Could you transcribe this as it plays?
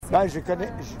Ben, je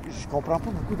comprends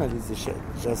pas beaucoup dans les échecs.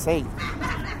 J'essaye.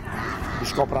 Mais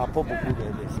je comprends pas beaucoup dans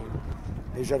les échecs.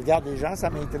 Et je regarde les gens, ça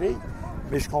m'intrigue,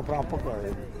 mais je comprends pas.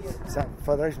 Ça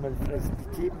faudrait que je me le fasse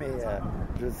expliquer, mais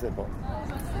je ne sais pas.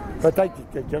 Peut-être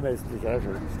que quelqu'un m'expliquera,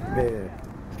 mais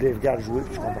je les regarde jouer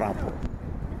et je comprends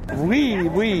pas. Oui,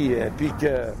 puis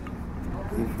que,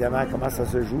 évidemment, comment ça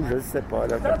se joue, je ne sais pas.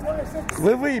 Là.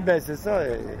 Oui, ben c'est ça.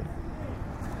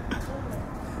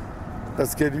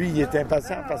 Parce que lui, il est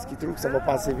impatient parce qu'il trouve que ça va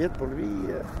passer vite pour lui.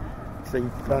 Ça, il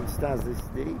prend du temps à se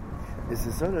décider. Et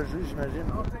c'est ça, le jeu, j'imagine.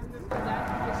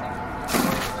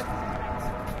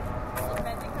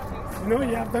 You know,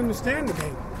 you have to understand the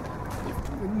game.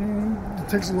 It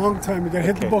takes a long time. You got to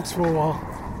hit the books for a while.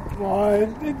 Well,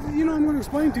 I'm going to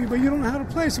explain to you, but you don't know how to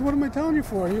play, so what am I telling you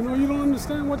for? You don't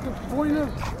understand what the point is.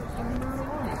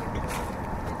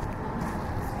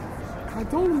 I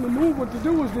told him the move, what to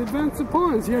do was to advance the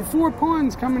pawns. He had 4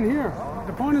 pawns coming here.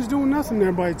 The pawn is doing nothing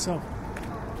there by itself.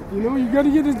 You got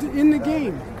to get it in the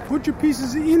game. Put your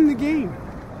pieces in the game.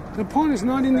 The pawn is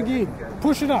not in the game.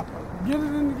 Push it up. Get it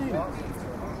in the game.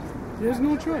 He has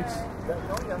no choice.